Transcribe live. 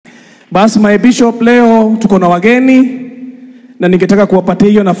Basi my bishop, leo tuko na wageni na ningetaka kuwapatia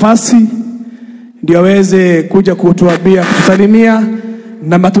hiyo nafasi ndio aweze kuja kutuambia, kusalimia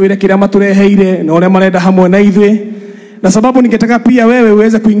na matwire kila matureheire na wale marenda hamwe na ithuĩ. Na sababu ningetaka pia wewe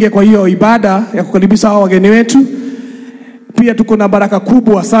uweze kuingia kwa hiyo ibada ya kukaribisha hao wageni wetu. Pia tuko na baraka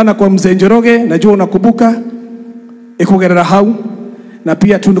kubwa sana kwa mzee Njoroge, najua unakumbuka ikugerera hau, na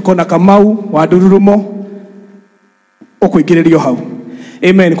pia tuko na Kamau wa Dururumo okuingiririo hau.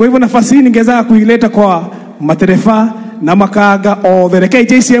 Amen. Kwa hivyo nafasi hii ningeweza kuileta kwa materefa na makaga othe. Rekei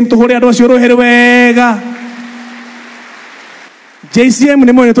JCM tuhore andu acio rohere wega. JCM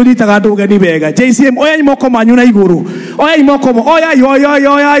ni mwene tunyitaga andu ugeni wega. JCM oyai moko manyu na iguru. Oyai moko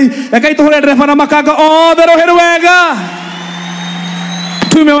oyai. Rekei tuhore dereva na makaga othe rohere wega.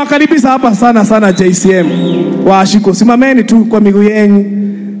 Tumewakaribisha hapa sana JCM. Washiko simameni tu kwa miguu yenu.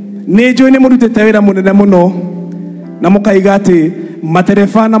 Nejoi ni murutete wira munene muno na mukaiga ati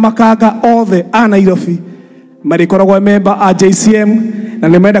materefa na makaga othe a Nairobi marikoragwo member a JCM na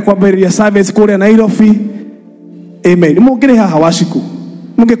nimeenda kuambĩrĩria service kule Nairobi. Amen. Mungire haha Washiku,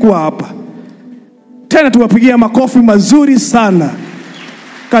 mungekuwa hapa tena, tuwapigia makofi mazuri sana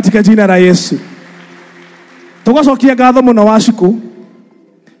katika jina la Yesu. Tugacokia ngatho muno Washiku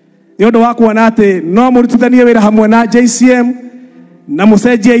ni undu wa kuona ati no murutithanie wira hamwe na JCM na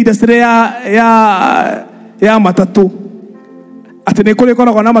mucenjie industry ya matatu. Ati ni kuri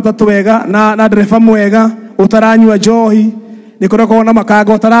koragwo na matatu wega na dereva mwega utaranywa njohi, ni koragwo na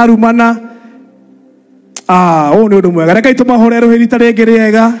makaga utararumana. Ni undu mwega. Rekei tumahorero rita ringi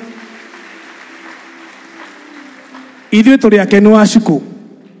riega. Ithuĩ tũrĩ akenu Washiku,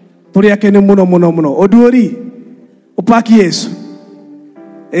 tũrĩ akenu muno. Oduori upaki Yesu.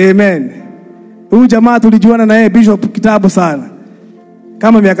 Amen. Huyu jamaa tulijuana na yeye bishop kitabu sana,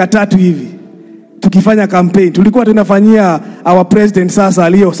 kama miaka 3 hivi tukifanya campaign. Tulikuwa tunafanyia our president sasa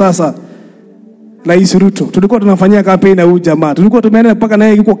alio sasa Rais Ruto. Tulikuwa tunafanyia campaign na huyu jamaa. Tulikuwa tumeenda mpaka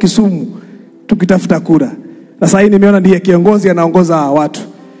naye yuko Kisumu tukitafuta kura. Na sasa hivi nimeona ndiye kiongozi anaongoza watu.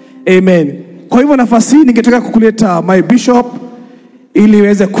 Amen. Kwa hivyo nafasi hii ningetaka kukuleta my bishop ili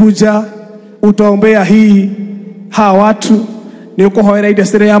iweze kuja utaombea hawa watu. Ni ukuhoera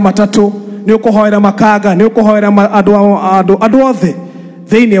industry ya matatu, ni ukuhoera makaga, ni ukuhoera andu othe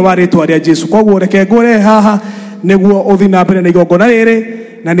thĩinĩ wa rĩtwa rĩa Jesu. Koguo reke ngore haha nĩguo uthi na mbere na igongona rĩrĩ,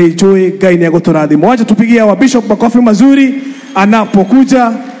 na nĩ njũĩ Ngai nĩ agũtũrathima. Wacha tupigie wa bishop makofi mazuri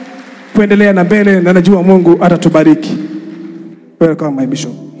anapokuja kuendelea na mbele, na najua Mungu atatubariki. Welcome my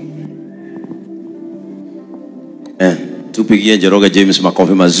bishop. Tupigie Njoroge James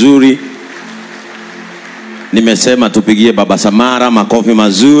makofi mazuri. Nimesema tupigie Baba Samara makofi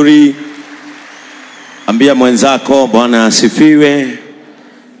mazuri. Ambia mwenzako Bwana asifiwe.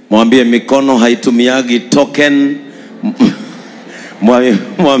 Mwambie mikono haitumiagi token.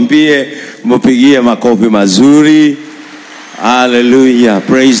 Mwambie mupigie makofi mazuri. Hallelujah.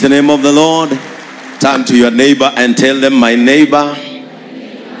 Praise the name of the Lord. Turn to your neighbor and tell them, my neighbor,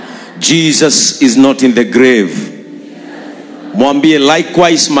 Jesus is not in the grave. Mwambie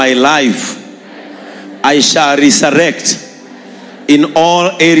likewise my life I shall resurrect in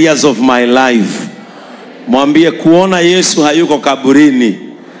all areas of my life. Mwambie kuona Yesu hayuko kaburini,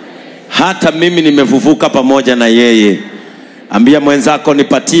 hata mimi nimefufuka pamoja na yeye. Ambia mwenzako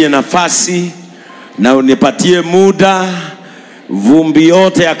nipatie nafasi na unipatie muda, vumbi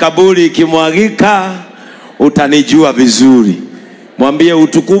yote ya kaburi ikimwagika utanijua vizuri. Mwambie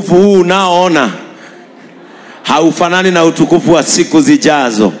utukufu huu unaoona haufanani na utukufu wa siku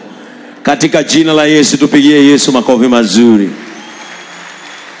zijazo. Katika jina la Yesu tupigie Yesu makofi mazuri.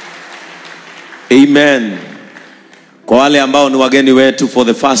 Amen. Kwa wale ambao ni wageni wetu for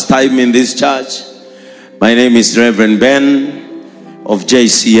the first time in this church, my name is Reverend Ben of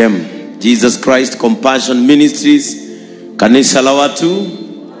JCM, Jesus Christ Compassion Ministries, kanisa la watu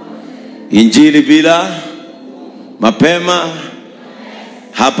injili bila mapema.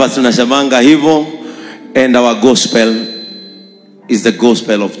 Hapa tunashamanga hivyo, and our gospel is the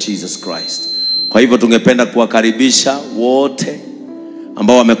gospel of Jesus Christ. Kwa hivyo tungependa kuwakaribisha wote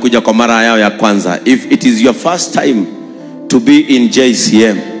ambao wamekuja kwa mara yao ya kwanza. If it is your first time to be in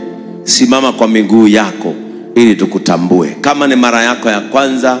JCM, simama kwa miguu yako ili tukutambue. Kama ni mara yako ya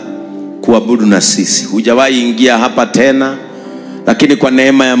kwanza kuabudu na sisi, hujawahi ingia hapa tena, lakini kwa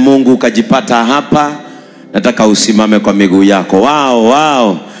neema ya Mungu ukajipata hapa, nataka usimame kwa miguu yako.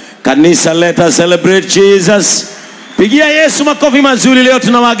 Wow. Kanisa, let us celebrate Jesus. Pigia Yesu makofi mazuri. Leo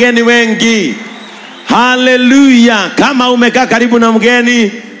tuna wageni wengi. Hallelujah. Kama umekaa karibu na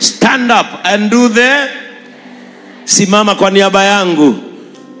mgeni, stand up and do the. Simama kwa niaba yangu.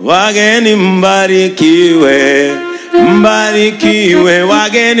 Wageni mbarikiwe, Mbarikiwe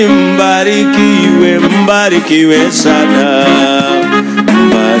wageni, mbarikiwe, mbarikiwe sana.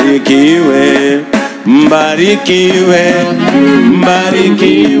 Mbarikiwe, mbarikiwe,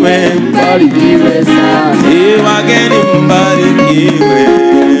 mbarikiwe, mbarikiwe sana. Wageni mbarikiwe,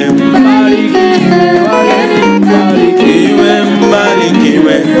 mbarikiwe, wageni mbarikiwe,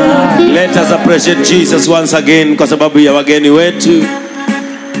 mbarikiwe. Let us appreciate Jesus once again kwa sababu ya wageni wetu.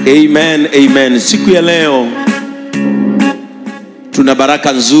 Amen, amen. Siku ya leo tuna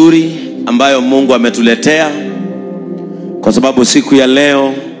baraka nzuri ambayo Mungu ametuletea, kwa sababu siku ya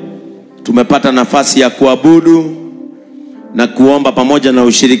leo tumepata nafasi ya kuabudu na kuomba pamoja na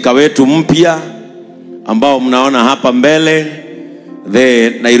ushirika wetu mpya ambao mnaona hapa mbele, the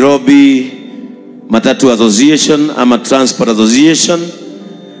Nairobi Matatu Association ama Transport Association.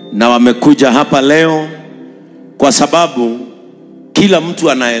 Na wamekuja hapa leo kwa sababu kila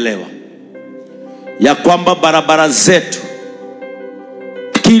mtu anaelewa ya kwamba barabara zetu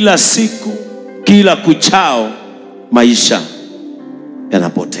kila siku, kila kuchao, maisha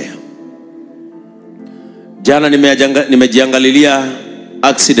yanapotea. Jana nimejiangalilia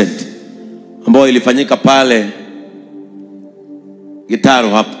accident ambayo ilifanyika pale Gitaro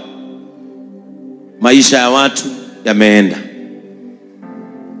hapa. Maisha ya watu yameenda.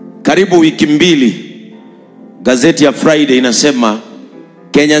 Karibu wiki mbili, gazeti ya Friday inasema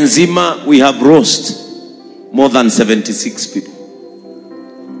Kenya nzima we have lost more than 76 people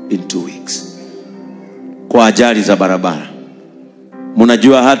in 2 weeks kwa ajali za barabara.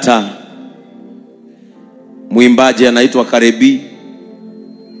 Mnajua hata mwimbaji anaitwa Karebi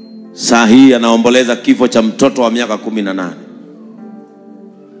saa hii anaomboleza kifo cha mtoto wa miaka 18.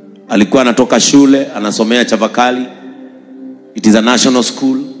 Alikuwa anatoka shule, anasomea Chavakali, it is a national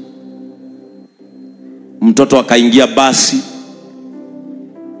school. Mtoto akaingia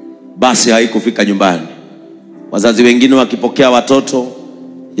basi haikufika nyumbani. Wazazi wengine wakipokea watoto,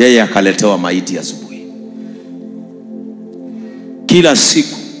 yeye akaletewa maiti asubuhi. Kila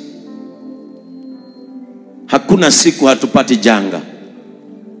siku, hakuna siku hatupati janga.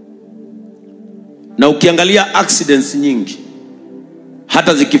 Na ukiangalia accidents nyingi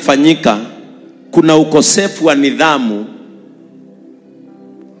hata zikifanyika, kuna ukosefu wa nidhamu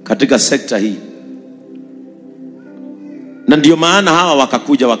katika sekta hii. Na ndio maana hawa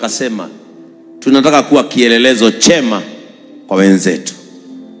wakakuja wakasema tunataka kuwa kielelezo chema kwa wenzetu.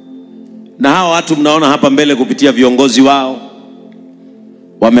 Na hawa watu mnaona hapa mbele kupitia viongozi wao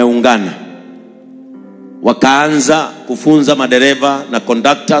wameungana, wakaanza kufunza madereva na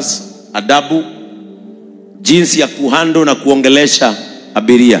conductors adabu, jinsi ya kuhandle na kuongelesha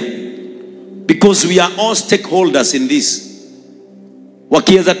abiria, because we are all stakeholders in this.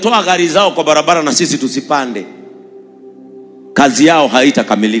 Wakiweza toa gari zao kwa barabara na sisi tusipande, kazi yao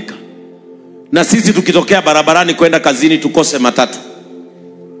haitakamilika. Na sisi tukitokea barabarani kwenda kazini tukose matatu,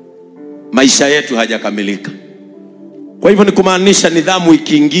 maisha yetu hajakamilika. Kwa hivyo ni kumaanisha nidhamu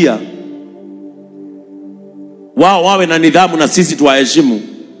ikiingia, wao wawe na nidhamu na sisi tuwaheshimu,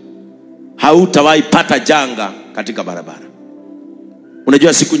 hautawahi pata janga katika barabara.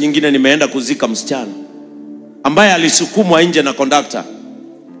 Unajua siku nyingine nimeenda kuzika msichana ambaye alisukumwa nje na conductor,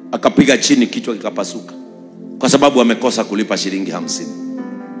 akapiga chini, kichwa kikapasuka kwa sababu amekosa kulipa shilingi 50.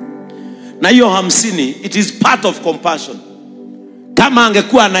 Na hiyo 50, it is part of compassion. Kama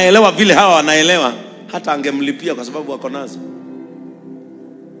angekuwa anaelewa vile hawa wanaelewa, hata angemlipia kwa sababu wako nazo.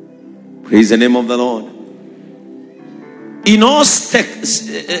 Praise the name of the Lord. In all stakes,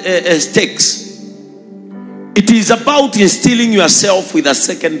 it is about instilling yourself with a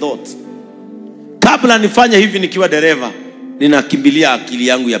second thought. Kabla nifanye hivi nikiwa dereva, ninakimbilia akili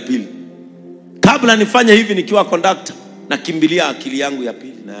yangu ya pili. Kabla nifanye hivi nikiwa conductor, nakimbilia akili yangu ya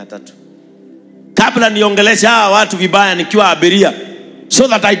pili na ya tatu. Kabla niongeleshe hawa watu vibaya nikiwa abiria, so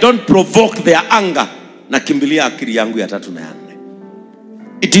that I don't provoke their anger, nakimbilia akili yangu ya tatu na ya nne.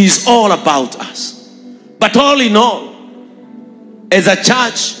 It is all about us. But all in all, as a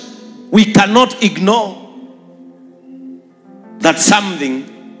church, we cannot ignore that something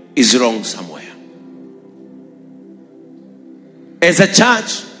is wrong somewhere. As a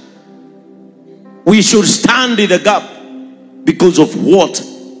church, we should stand in the gap because of what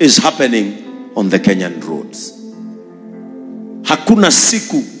is happening on the Kenyan roads. Hakuna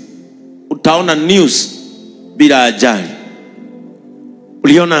siku utaona news bila ajali.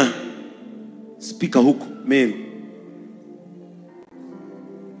 Uliona speaker huko Meru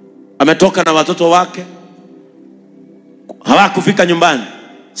ametoka na watoto wake, hawakufika nyumbani.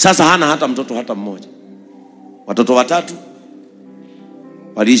 Sasa hana hata mtoto hata mmoja. Watoto watatu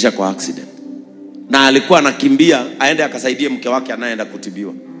waliisha kwa accident. Na alikuwa anakimbia aende akasaidie mke wake anayeenda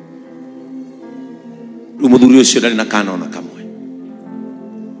kutibiwa. Umudhurio sio ndani na kana ona kamwe.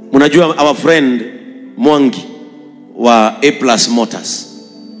 Mnajua our friend Mwangi wa A+ Motors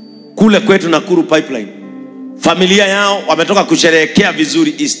kule kwetu Nakuru Pipeline, familia yao wametoka kusherehekea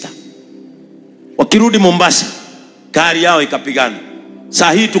vizuri Easter. Wakirudi Mombasa gari yao ikapigana.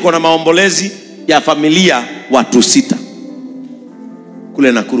 Saa hii tuko na maombolezi ya familia watu 6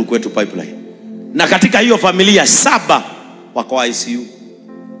 kule Nakuru kwetu Pipeline, na katika hiyo familia 7 wako ICU.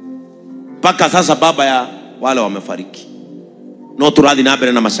 Paka sasa baba ya wale wamefariki. No turadhi na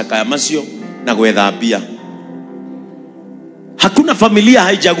mbele na mashaka ya masio na gwethambia. Hakuna familia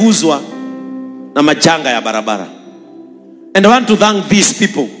haijaguzwa na majanga ya barabara. And I want to thank these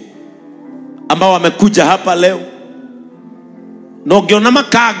people ambao wamekuja hapa leo. Nogyo na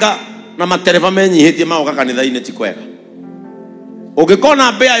makaga na matereva menyi hiti mao kanitha-ini ti kwega.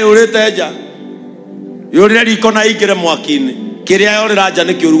 Ugikona mbea yurite nja yurire riko na igire mwaki-ini, kiria yorira nja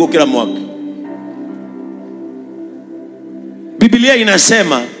ni kiuru gukira mwaki. Biblia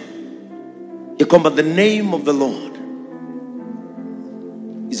inasema ya kwamba the name of the Lord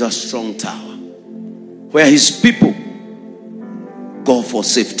is a strong tower where his people go for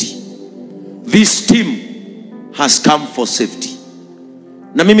safety. This team has come for safety.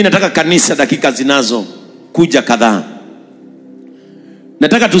 Na mimi nataka kanisa dakika zinazo kuja kadhaa,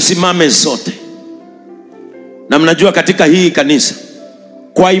 nataka tusimame sote. Na mnajua katika hii kanisa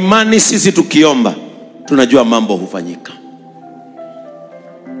kwa imani sisi tukiomba tunajua mambo hufanyika.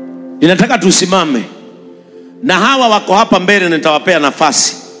 Ninataka tusimame na hawa wako hapa mbele, nitawapea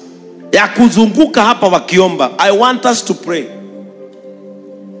nafasi ya kuzunguka hapa wakiomba. I want us to pray.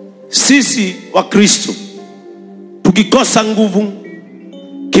 Sisi wa Kristo tukikosa nguvu,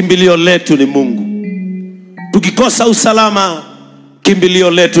 kimbilio letu ni Mungu. Tukikosa usalama,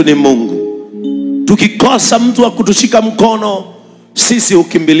 kimbilio letu ni Mungu. Tukikosa mtu wa kutushika mkono, sisi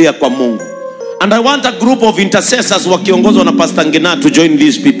ukimbilia kwa Mungu. And I want a group of intercessors wakiongozwa na Pastor Ngina to join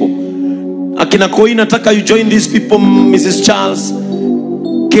these people. Akina Koi, nataka you join these people, Mrs. Charles,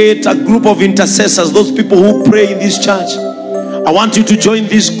 Kate, a group of intercessors, those people who pray in this church. I want you to join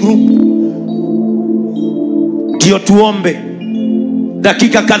this group. Ndio tuombe.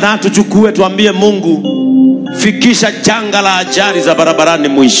 Dakika kadhaa tuchukue tuambie Mungu, fikisha janga la ajali za barabarani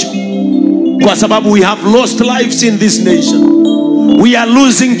mwisho. Kwa sababu we have lost lives in this nation. We are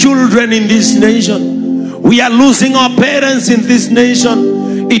losing children in this nation. We are losing our parents in this nation.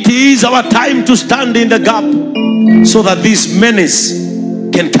 It is our time to stand in the gap so that this menace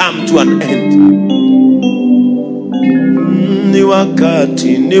can come to an end. Ni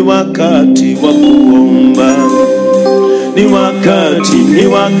wakati wa kuomba. Ni wakati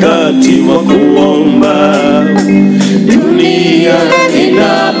wa kuomba. Dunia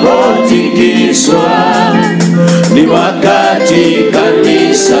inapotikiswa, ni wakati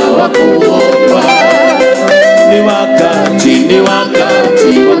kanisa wa kuomba. Ni wakati wa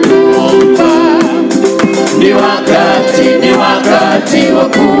kuomba. Ni wakati wa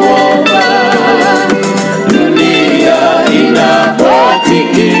kuomba. Dunia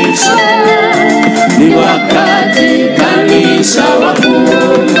inapotikiswa, ni wakati kanisa wa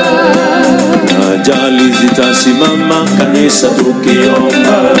kuomba. Ajali zitasimama kanisa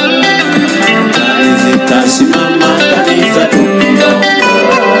tukiomba. Ajali zitasimama kanisa tukiomba.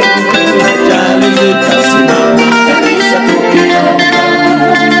 Ajali zitasimama kanisa tukiomba.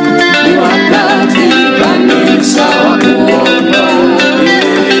 Ni wakati kanisa wa kuomba.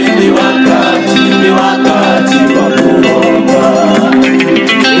 Ni wakati wa kuomba.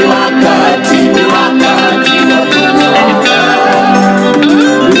 Ni wakati wa kuomba.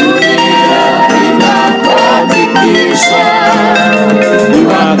 Dunia inapotikiswa, ni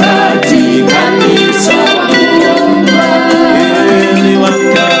wakati kanisa wa kuomba. Ni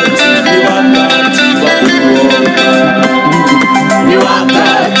wakati wa kuomba. Ni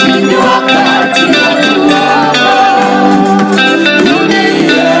wakati wa kuomba.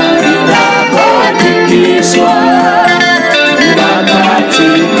 Dunia inapotikiswa, ni wakati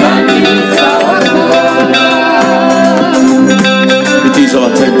kanisa wa kuomba. It is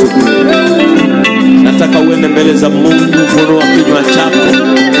our time to pray. Nataka uende mbele za Mungu, funua kinywa chako.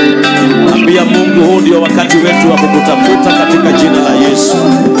 Ambia Mungu, huu ndio wakati wetu wa kukutafuta katika jina la Yesu.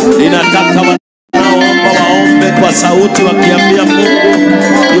 Ninataka wanaomba waombe kwa sauti wakiambia Mungu,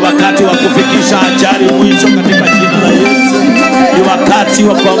 ni wakati wa kufikisha ajali mwisho katika jina la Yesu. Ni wakati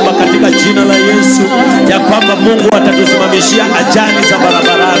wa kwamba katika jina la Yesu ya kwamba Mungu atatusimamishia ajali za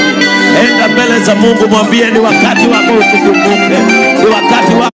barabarani. Enda mbele za Mungu, mwambie ni wakati wako utukumbuke. Ni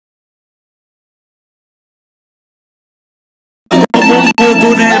wakati wa Mungu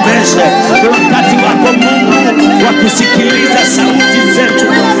tuneemeshe. Ni wakati wako Mungu wa kusikiliza sauti zetu.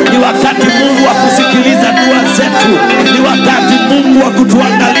 Ni wakati Mungu wa kusikiliza dua zetu. Ni wakati Mungu wa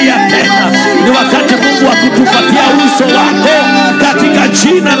kutuangalia tena. Ni wakati Mungu wa kutupatia uso wako katika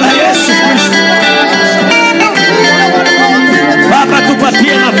jina la Yesu Kristo. Baba,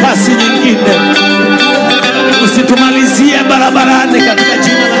 tupatie nafasi nyingine. Usitumalizie barabarani katika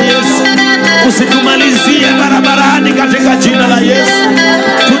jina la Yesu. Usitumalizie barabarani katika jina la Yesu.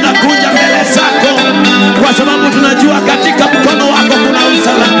 Tunakuja mbele zako kwa sababu tunajua katika mkono wako kuna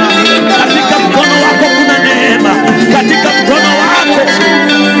usalama. Katika mkono wako kuna neema. Katika mkono wako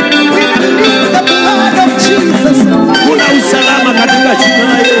kuna usalama katika jina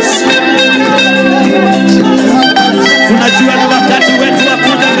la Yesu. Tunajua ni wakati wetu wa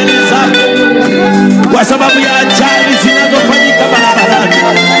kuja mbele zako kwa sababu ya ajali zinazofanyika barabarani.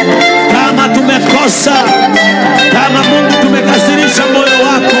 Kama tumekosa, kama Mungu tumekasirisha moyo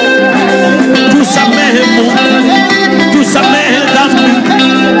wako, tusamehe Mungu, tusamehe dhambi,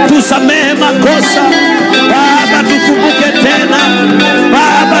 tusamehe makosa. Baba, tukumbuke tena.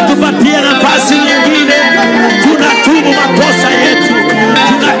 Baba, tupatie nafasi nyingine. Tunatubu makosa yetu,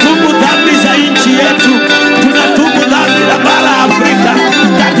 tunatubu dhambi za nchi yetu, tunatubu dhambi za bara Afrika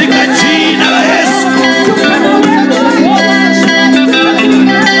katika jina la Yesu.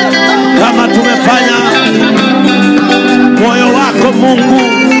 Kama tumefanya moyo wako Mungu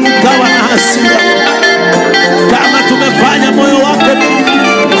kawa na hasira, kama tumefanya moyo wako Mungu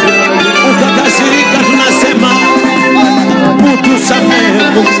ukakasirika, tunasema utusamehe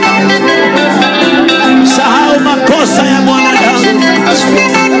Mungu. Sahau makosa ya mwanadamu,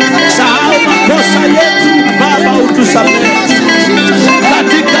 sahau makosa yetu Baba, utusamehe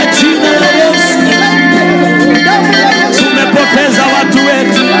katika jina la Yesu. Tumepoteza watu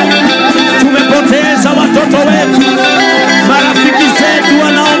wetu, tumepoteza watoto wetu, marafiki zetu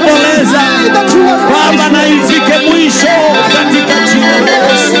wanaomboleza. Baba, na ifike mwisho katika jina la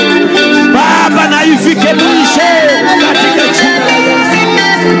Yesu. Baba, na ifike mwisho katika jina la Yesu.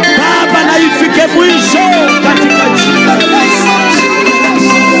 Baba, na ifike mwisho katika jina la Yesu.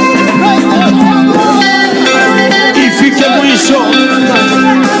 Ifike mwisho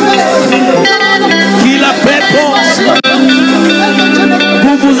kila pepo,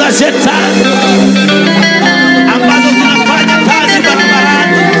 nguvu za shetani ambazo zinafanya kazi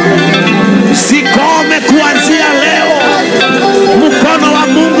barabarani zikome kuanzia leo. Mkono wa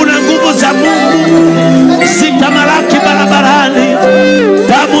Mungu na nguvu za Mungu zitamalaki barabarani.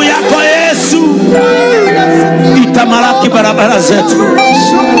 Damu yako Yesu itamalaki barabara zetu.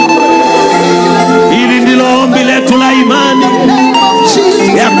 Hili ndilo ombi letu la imani,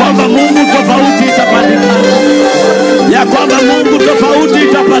 ya kwamba Mungu tofauti itapatikana, ya kwamba Mungu tofauti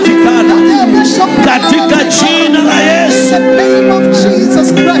itapatikana katika jina la Yesu.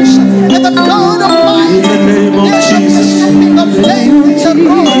 In the name of Jesus.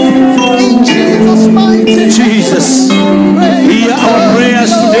 Jesus, hear our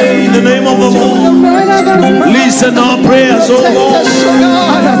prayers today in the name of the Lord. Listen our prayers, oh Lord.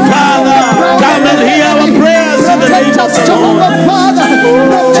 Father, come and hear our prayers in the name of the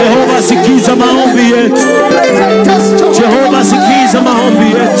Lord. Jehovah, sikiza maombi yetu. Jehovah, sikiza maombi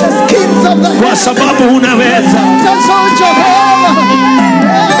yetu, kwa sababu unaweza.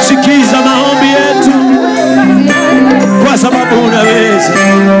 Sikiza maombi yetu, kwa sababu unaweza.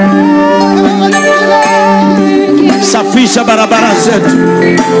 Safisha barabara zetu.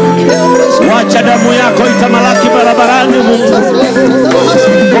 Wacha damu yako itamalaki barabarani Mungu.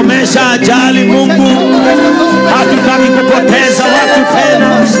 Komesha ajali Mungu. Hatutaki kupoteza watu tena.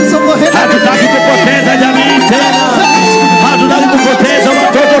 Hatutaki kupoteza jamii tena. Hatutaki kupoteza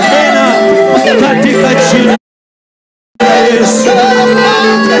watoto tena. Katika jina la Yesu.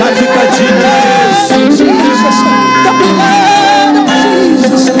 Katika jina la Yesu.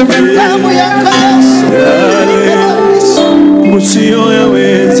 Damu yako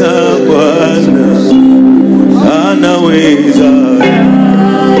usiyoyaweza Bwana anaweza.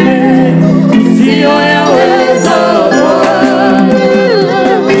 Usiyoyaweza Bwana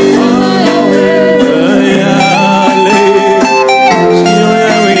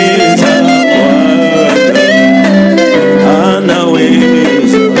usiyoyaweza Bwana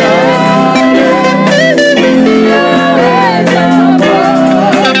anaweza.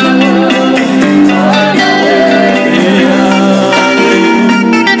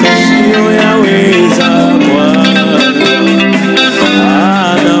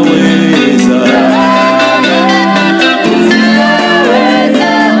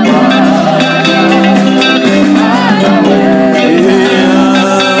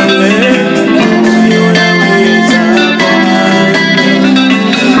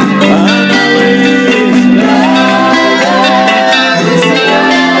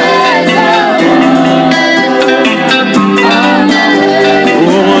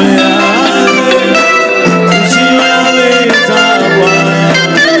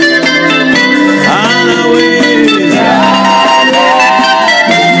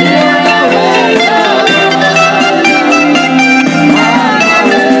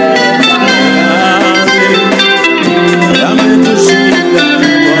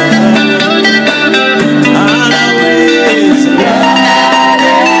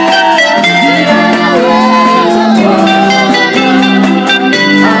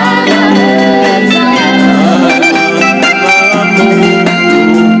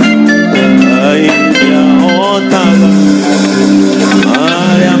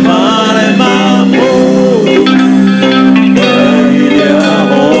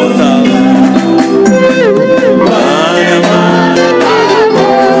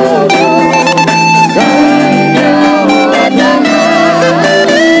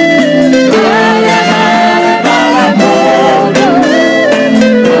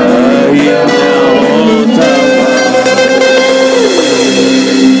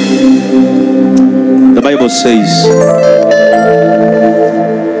 says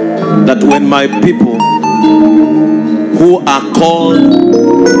that when my people who are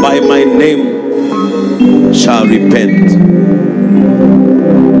called by my name shall repent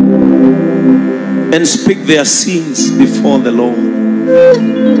and speak their sins before the Lord,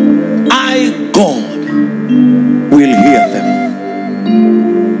 I, God, will hear them.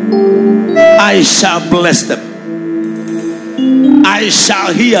 I shall bless them. I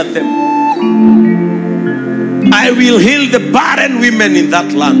shall hear them. I will heal the barren women in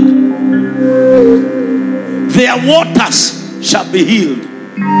that land. Their waters shall be healed,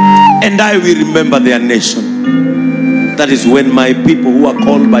 and I will remember their nation. That is when my people who are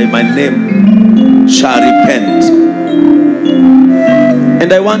called by my name shall repent.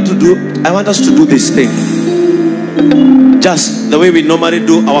 And I want us to do this thing just the way we normally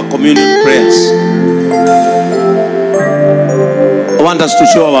do our communion prayers. I want us to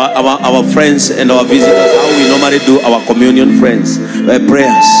show our friends and our visitors how we normally do our communion prayers.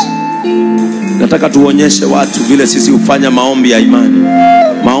 Nataka tuonyeshe watu vile sisi hufanya maombi ya imani.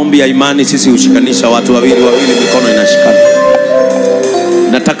 Maombi ya imani sisi hushikanisha watu wawili mikono inashikana.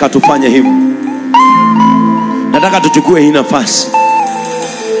 Nataka tufanye hivyo. Nataka tuchukue hii nafasi.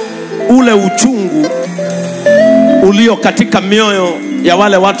 Ule uchungu ulio katika mioyo ya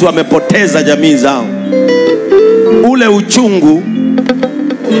wale watu wamepoteza jamii zao. Ule uchungu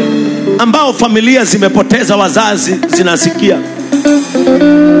ambao familia zimepoteza wazazi zinasikia.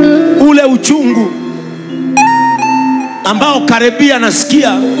 Ule uchungu ambao karibia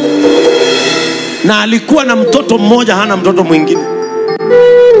nasikia na alikuwa na mtoto mmoja hana mtoto mwingine.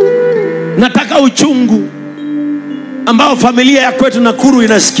 Nataka uchungu ambao familia ya kwetu Nakuru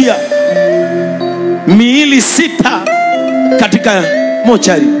inasikia. Miili 6 katika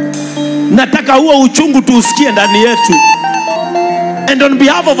mochari. Nataka huo uchungu tuusikie ndani yetu. And on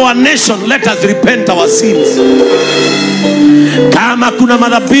behalf of our nation, let us repent our sins. Kama kuna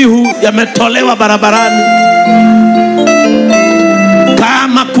madhabihu yametolewa barabarani,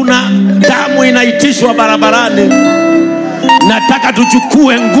 kama kuna damu inaitishwa barabarani, nataka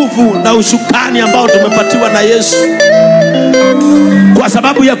tuchukue nguvu na ushukani ambao tumepatiwa na Yesu. Kwa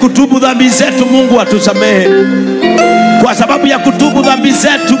sababu ya kutubu dhambi zetu, Mungu atusamehe. Kwa sababu ya kutubu dhambi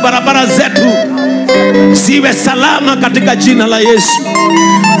zetu, barabara zetu siwe salama katika jina la Yesu.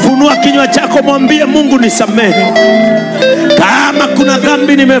 Funua kinywa chako, mwambie Mungu nisamehe. Kama kuna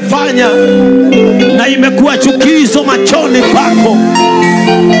dhambi nimefanya na imekuwa chukizo machoni pako,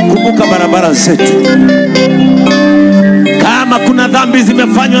 kumbuka barabara zetu. Kama kuna dhambi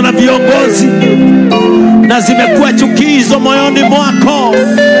zimefanywa na viongozi na zimekuwa chukizo moyoni mwako,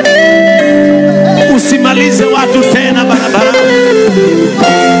 usimalize watu tena barabarani.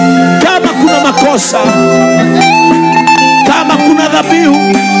 Kama kuna makosa, kama kuna dhabihu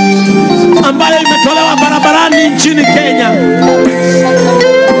ambayo imetolewa barabarani nchini Kenya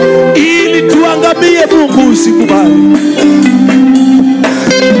ili tuangamie, Mungu usikubali.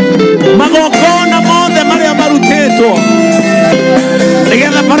 Magogona mothe maria marutetwo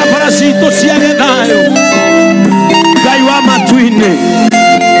nigetha barabara citũ ciage thayũ, Ngai wa matu-inĩ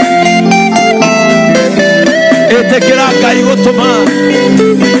ĩtĩkĩra Ngai gũtũma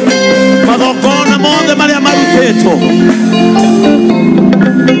magogona mothe maria marutetwo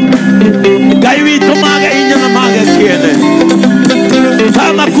Ngai witũ mage hinya na mage kĩene.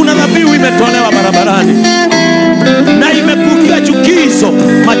 Kama kuna dhabihu imetolewa barabarani na imepukia chukizo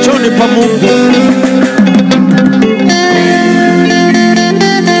machoni pa Mungu,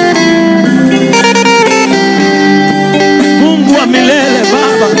 Mungu wa milele,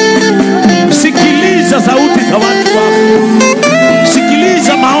 Baba, sikiliza sauti za watu wako,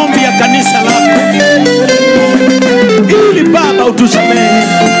 sikiliza maombi ya kanisa lako, ili Baba utusamehe.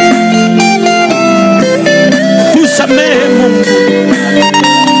 Tusamehe Mungu,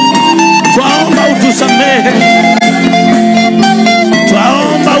 twaomba utusamehe,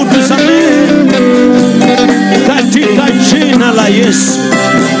 twaomba utusamehe katika jina la Yesu.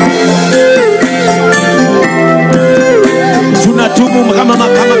 Tunatubu kama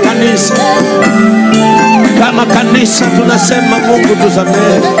kanisa, kama kanisa tunasema Mungu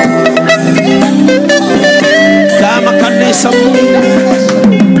tusamehe. Kama kanisa Mungu,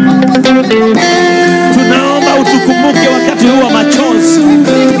 tunaomba utukumbuke wakati huu wa machozi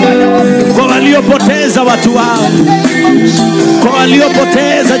kwa waliopoteza watu wao, kwa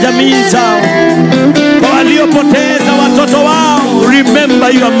waliopoteza jamii zao, kwa waliopoteza watoto wao.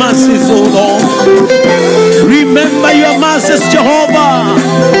 Remember your mercies, O Lord. Remember your mercies, Jehovah.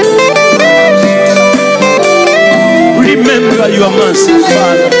 Remember your mercies,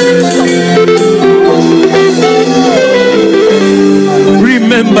 Father.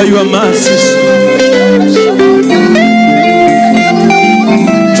 Remember your mercies.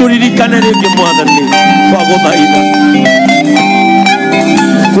 baina.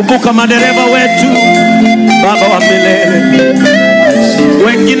 Kumbuka madereva wetu, Baba wa milele.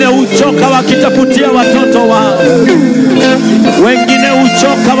 Wengine uchoka wakitafutia watoto wao, wengine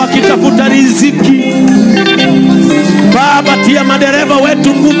uchoka wakitafuta riziki. Baba, tia madereva wetu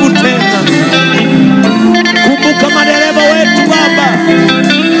nguvu tena. Kumbuka madereva wetu Baba,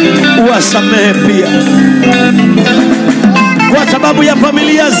 uwasamehe pia. Kwa sababu ya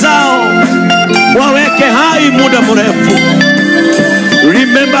familia zao, waweke hai muda mrefu.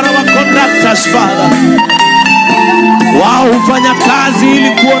 Remember our conductors, Father. Wao hufanya kazi ili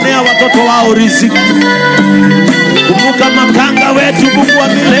kuonea watoto wao riziki. Kumbuka makanga wetu, Mungu wa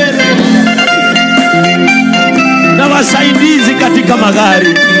milele, na wasaidizi katika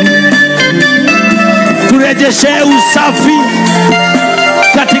magari. Turejeshe usafi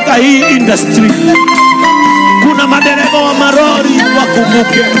katika hii industry. Kuna madereva wa malori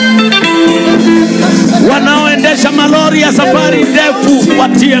wakumbuke. Wanaoendesha malori ya safari ndefu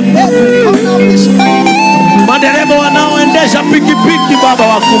watie nguvu. Madereva wanaoendesha pikipiki Baba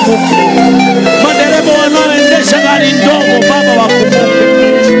wakumbuke. Madereva wanaoendesha gari ndogo Baba wakumbuke.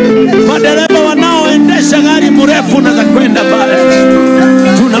 Madereva wanaoendesha gari mrefu na za kwenda mbali,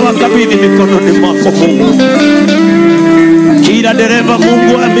 tunawakabidhi mikononi mwako Mungu. Kila dereva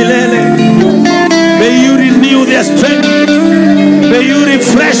Mungu wa milele, may you renew their strength. May you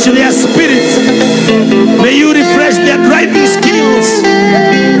refresh their spirits. May you refresh their driving skills.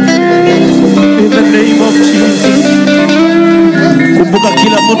 In the name of Jesus. Kumbuka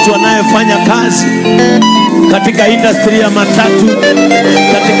kila mtu anayefanya kazi katika industry ya matatu,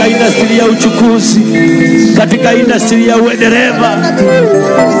 katika industry ya uchukuzi, katika industry ya udereva.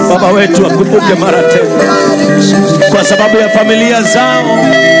 Baba wetu wakumbuke mara tena. Kwa sababu ya familia zao,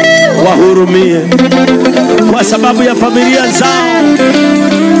 wahurumie. Kwa sababu ya familia zao,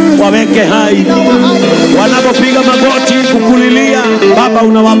 waweke hai. Wanapopiga magoti kukulilia, Baba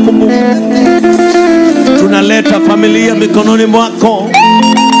unawakumbuka. Tunaleta familia mikononi mwako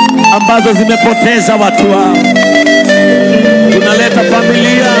ambazo zimepoteza watu wao. Tunaleta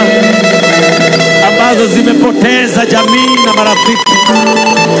familia ambazo zimepoteza jamii na marafiki.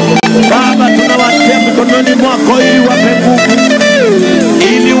 Baba, tunawatia mikononi mwako ili wape nguvu,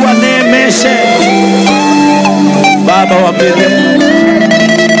 ili waneemeshe. Baba wa milele,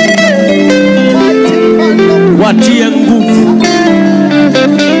 watie nguvu,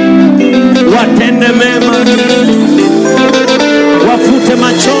 watende mema, wafute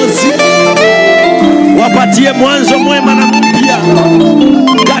machozi, wapatie mwanzo mwema na mpya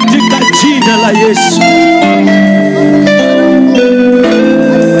katika jina la Yesu.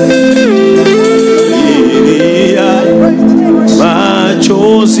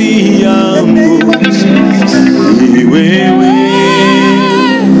 Machozi yangu ni wewe,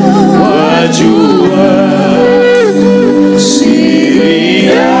 wajua siri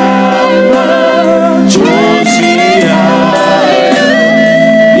ya machozi haya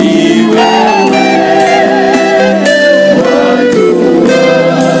ni wewe, wajua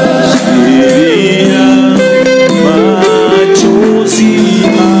siri ya machozi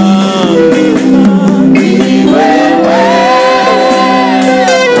yangu ni wewe.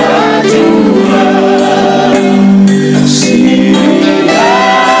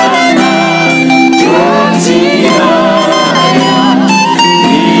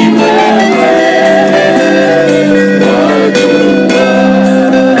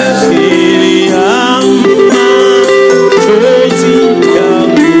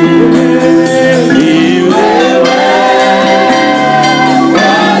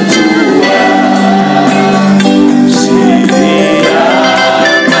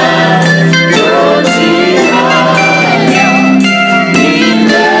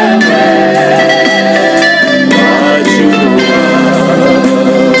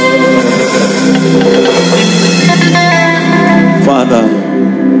 Father,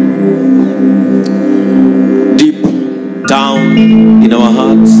 deep down in our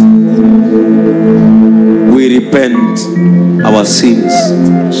hearts, we repent our sins.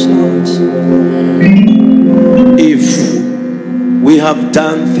 If we have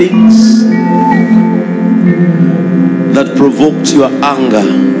done things that provoked your anger,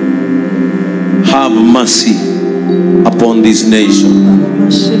 have mercy upon this nation.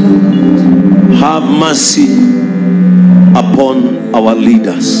 Have mercy upon our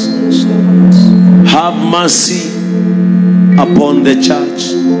leaders. Have mercy upon the church.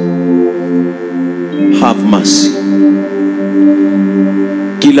 Have mercy.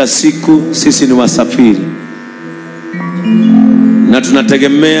 Kila siku sisi ni wasafiri na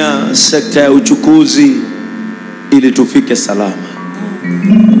tunategemea sekta ya uchukuzi ili tufike salama.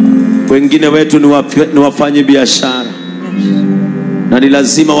 Wengine wetu ni wafanyi biashara, na ni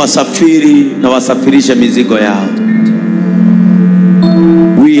lazima wasafiri na wasafirishe mizigo yao.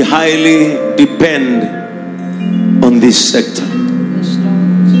 We highly depend on this sector.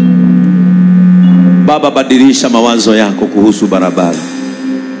 Baba, badilisha mawazo yako kuhusu barabara.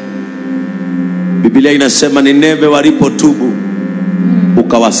 Biblia inasema Nineve walipotubu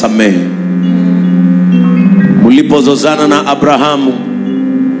ukawasamehe. Mulipozozana na Abrahamu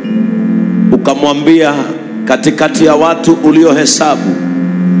ukamwambia katikati ya watu uliohesabu,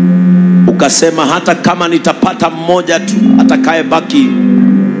 ukasema hata kama nitapata mmoja tu atakaye baki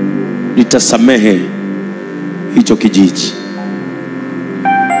nitasamehe hicho kijiji.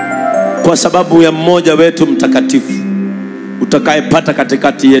 Kwa sababu ya mmoja wetu mtakatifu utakayepata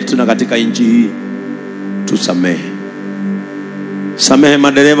katikati yetu na katika nchi hii, tusamehe. Samehe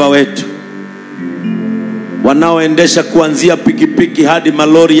madereva wetu wanaoendesha kuanzia pikipiki hadi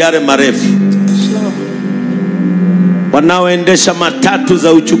malori yale marefu, wanaoendesha matatu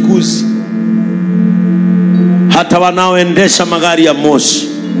za uchukuzi, hata wanaoendesha magari ya moshi,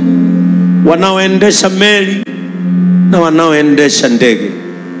 wanaoendesha meli na wanaoendesha ndege.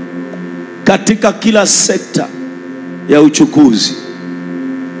 Katika kila sekta ya uchukuzi,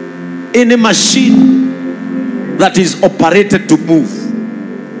 any machine that is operated to move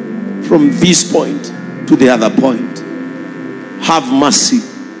from this point to the other point, have mercy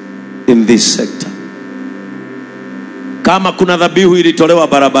in this sector. Kama kuna dhabihu ilitolewa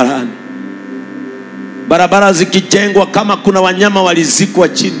barabarani, barabara zikijengwa, kama kuna wanyama walizikwa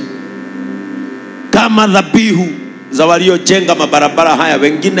chini, kama dhabihu za waliojenga mabarabara haya,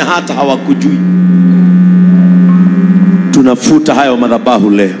 wengine hata hawakujui, tunafuta hayo madhabahu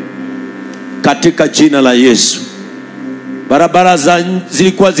leo katika jina la Yesu. Barabara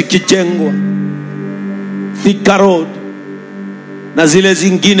zilikuwa zikijengwa, Thika Road na zile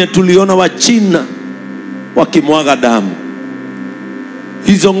zingine, tuliona wa China wakimwaga damu.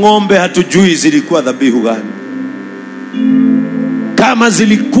 Hizo ng'ombe hatujui zilikuwa dhabihu gani. Kama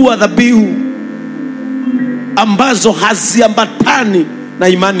zilikuwa dhabihu ambazo haziambatani na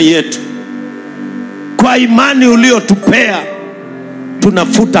imani yetu, kwa imani uliotupea,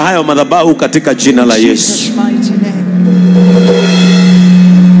 tunafuta hayo madhabahu katika jina la Yesu.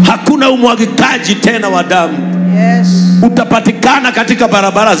 Hakuna umwagikaji tena wa damu utapatikana katika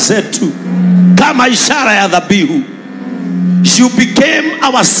barabara zetu kama ishara ya dhabihu. You became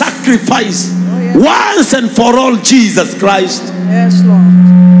our sacrifice once and for all, Jesus Christ. Yes, Lord.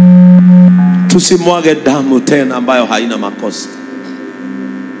 Tusimwage damu tena ambayo haina makosa.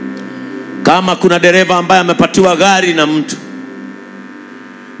 Kama kuna dereva ambaye amepatiwa gari na mtu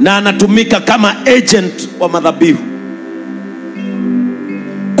na anatumika kama agent wa madhabihu,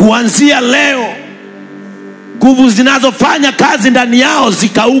 kuanzia leo nguvu zinazofanya kazi ndani yao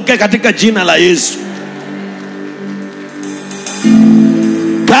zikauke katika jina la Yesu.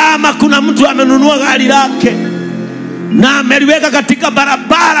 Kama kuna mtu amenunua gari lake na ameliweka katika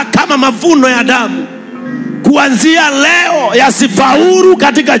barabara kama mavuno ya damu, kuanzia leo yasifaulu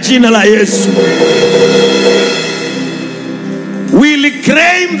katika jina la Yesu. We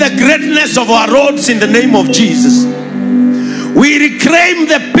reclaim the greatness of our roads in the name of Jesus. We reclaim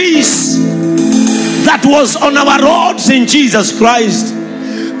the peace that was on our roads in Jesus Christ.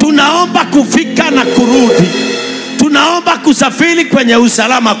 Tunaomba kufika na kurudi, tunaomba kusafiri kwenye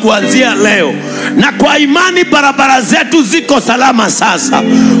usalama kuanzia leo, na kwa imani barabara zetu ziko salama sasa.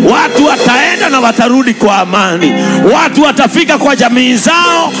 Watu wataenda na watarudi kwa amani, watu watafika kwa jamii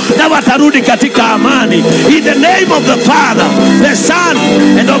zao na watarudi katika amani. In the name of the Father, the Son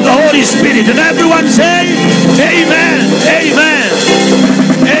and of the Holy Spirit, and everyone say amen, amen.